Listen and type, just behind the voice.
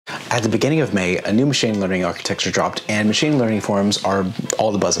At the beginning of May, a new machine learning architecture dropped, and machine learning forums are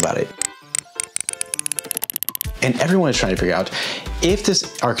all the buzz about it. And everyone is trying to figure out if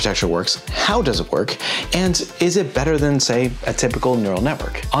this architecture works, how does it work, and is it better than, say, a typical neural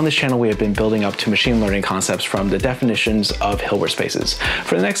network? On this channel, we have been building up to machine learning concepts from the definitions of Hilbert spaces.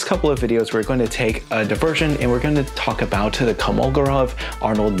 For the next couple of videos, we're going to take a diversion and we're going to talk about the Kolmogorov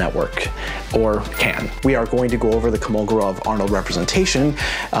Arnold network, or CAN. We are going to go over the Kolmogorov Arnold representation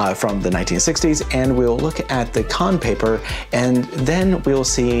from the 1960s, and we'll look at the Kahn paper, and then we'll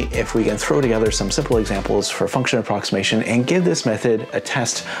see if we can throw together some simple examples for function approximation and give this method a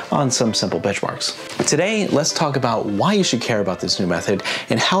test on some simple benchmarks. Today, let's talk about why you should care about this new method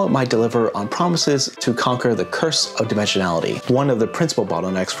and how it might deliver on promises to conquer the curse of dimensionality, one of the principal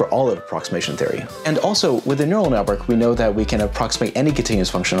bottlenecks for all of approximation theory. And also, with a neural network, we know that we can approximate any continuous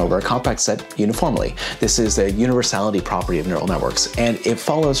function over a compact set uniformly. This is the universality property of neural networks, and it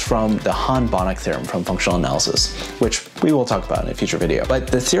follows from the Hahn-Banach theorem from functional analysis, which we will talk about in a future video. But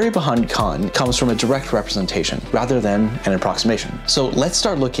the theory behind Kahn comes from a direct representation rather than an approximation. So let's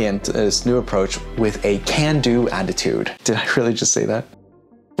start looking at this new approach with a can-do attitude. Did I really just say that?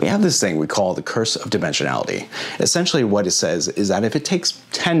 We have this thing we call the curse of dimensionality. Essentially what it says is that if it takes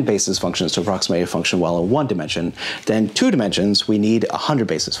 10 basis functions to approximate a function well in one dimension, then 2 dimensions we need 100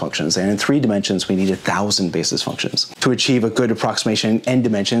 basis functions, and in 3 dimensions we need 1,000 basis functions. To achieve a good approximation in n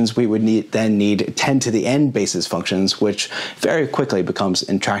dimensions, we would then need 10 to the n basis functions, which very quickly becomes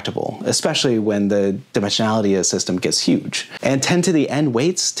intractable, especially when the dimensionality of a system gets huge. And 10 to the n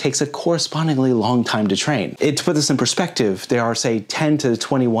weights takes a correspondingly long time to train. To put this in perspective, there are, say, 10 to the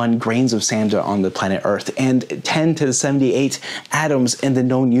 21 grains of sand on the planet Earth and 10 to the 78 atoms in the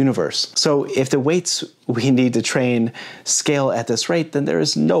known universe. So if the weights we need to train scale at this rate, then there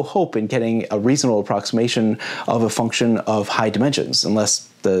is no hope in getting a reasonable approximation of a function of high dimensions, unless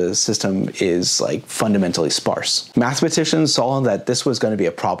the system is like fundamentally sparse. Mathematicians saw that this was going to be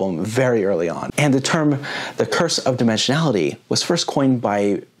a problem very early on, and the term the curse of dimensionality was first coined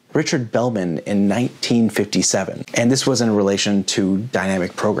by Richard Bellman in 1957, and this was in relation to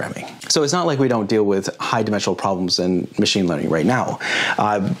dynamic programming. So it's not like we don't deal with high-dimensional problems in machine learning right now,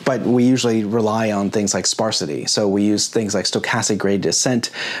 but we usually rely on things like sparsity. So we use things like stochastic gradient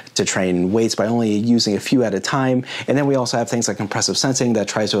descent to train weights by only using a few at a time, and then we also have things like compressive sensing that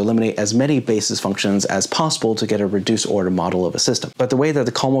tries to eliminate as many basis functions as possible to get a reduced order model of a system. But the way that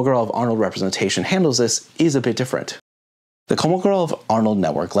the Kolmogorov Arnold representation handles this is a bit different. The Kolmogorov Arnold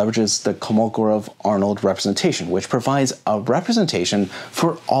network leverages the Kolmogorov Arnold representation, which provides a representation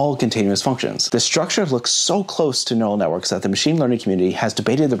for all continuous functions. The structure looks so close to neural networks that the machine learning community has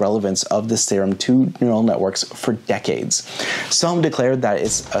debated the relevance of this theorem to neural networks for decades. Some declared that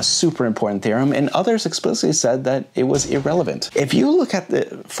it's a super important theorem, and others explicitly said that it was irrelevant. If you look at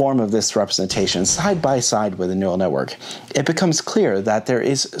the form of this representation side by side with a neural network, it becomes clear that there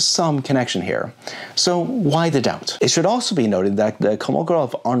is some connection here. So why the doubt? It should also be noted that the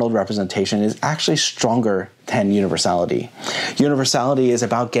Kolmogorov Arnold representation is actually stronger than universality. Universality is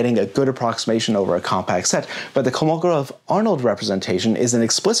about getting a good approximation over a compact set, but the Kolmogorov Arnold representation is an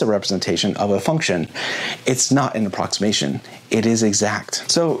explicit representation of a function. It's not an approximation, it is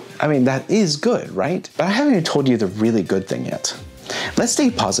exact. So, I mean, that is good, right? But I haven't even told you the really good thing yet. Let's stay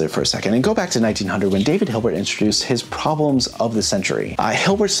positive for a second and go back to 1900 when David Hilbert introduced his problems of the century.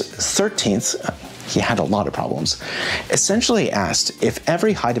 Hilbert's 13th, he had a lot of problems, essentially asked if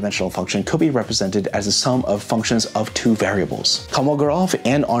every high-dimensional function could be represented as a sum of functions of 2 variables. Kolmogorov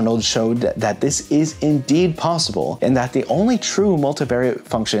and Arnold showed that this is indeed possible, and that the only true multivariate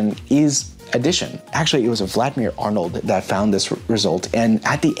function is addition. Actually, it was Vladimir Arnold that found this result, and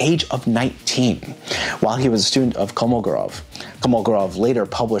at the age of 19, while he was a student of Kolmogorov. Kolmogorov later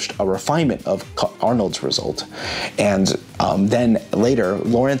published a refinement of Arnold's result, and then later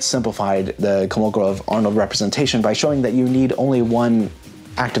Lawrence simplified the Kolmogorov Arnold representation by showing that you need only one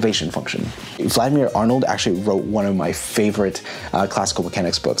activation function. Vladimir Arnold actually wrote one of my favorite classical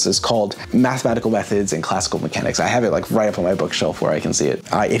mechanics books. It's called Mathematical Methods in Classical Mechanics. I have it like right up on my bookshelf where I can see it.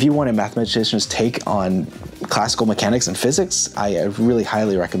 If you want a mathematician's take on classical mechanics and physics, I really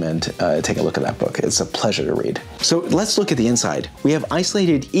highly recommend taking a look at that book. It's a pleasure to read. So let's look at the inside. We have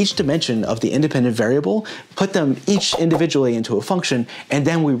isolated each dimension of the independent variable, put them each individually into a function, and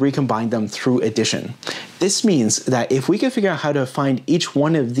then we recombine them through addition. This means that if we can figure out how to find each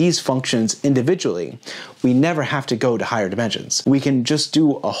one of these functions individually, we never have to go to higher dimensions. We can just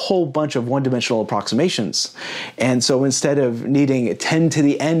do a whole bunch of one-dimensional approximations. And so instead of needing 10 to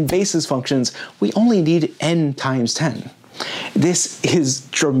the n basis functions, we only need n times 10. This is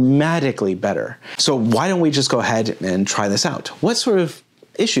dramatically better. So why don't we just go ahead and try this out? What sort of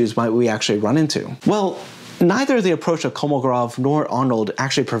issues might we actually run into? Well, neither the approach of Kolmogorov nor Arnold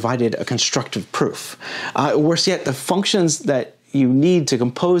actually provided a constructive proof. Worse yet, the functions that you need to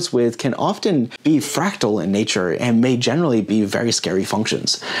compose with can often be fractal in nature and may generally be very scary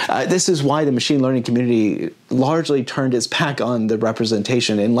functions. This is why the machine learning community largely turned its back on the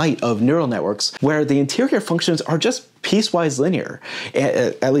representation in light of neural networks, where the interior functions are just piecewise linear,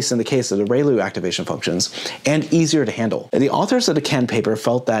 at least in the case of the ReLU activation functions, and easier to handle. The authors of the Can paper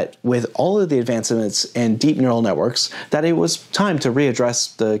felt that with all of the advancements in deep neural networks, that it was time to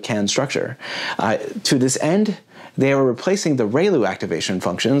readdress the Can structure. To this end, they are replacing the ReLU activation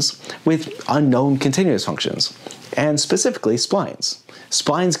functions with unknown continuous functions, and specifically splines.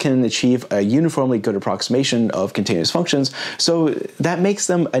 Splines can achieve a uniformly good approximation of continuous functions, so that makes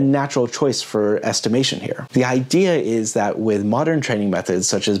them a natural choice for estimation here. The idea is that with modern training methods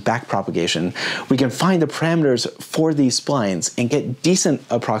such as backpropagation, we can find the parameters for these splines and get decent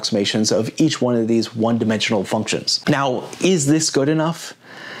approximations of each one of these one-dimensional functions. Now, is this good enough?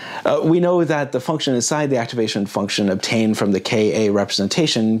 We know that the function inside the activation function obtained from the Ka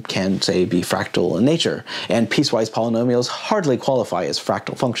representation can, say, be fractal in nature, and piecewise polynomials hardly qualify as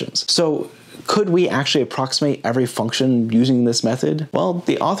fractal functions. So, could we actually approximate every function using this method? Well,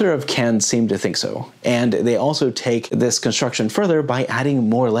 the author of Can seemed to think so, and they also take this construction further by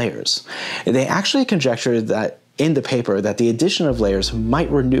adding more layers. They actually conjectured that in the paper that the addition of layers might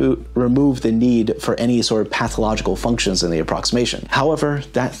remove the need for any sort of pathological functions in the approximation. However,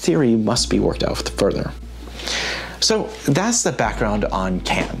 that theory must be worked out further. So that's the background on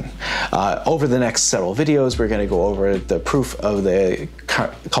Can. Over the next several videos, we're going to go over the proof of the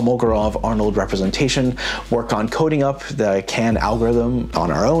Kolmogorov Arnold representation, work on coding up the Can algorithm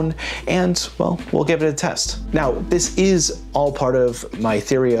on our own, and, well, we'll give it a test. Now, this is all part of my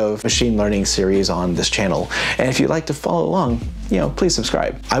Theory of Machine Learning series on this channel, and if you'd like to follow along, please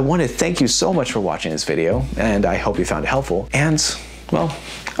subscribe. I want to thank you so much for watching this video, and I hope you found it helpful, and, well,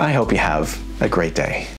 I hope you have a great day.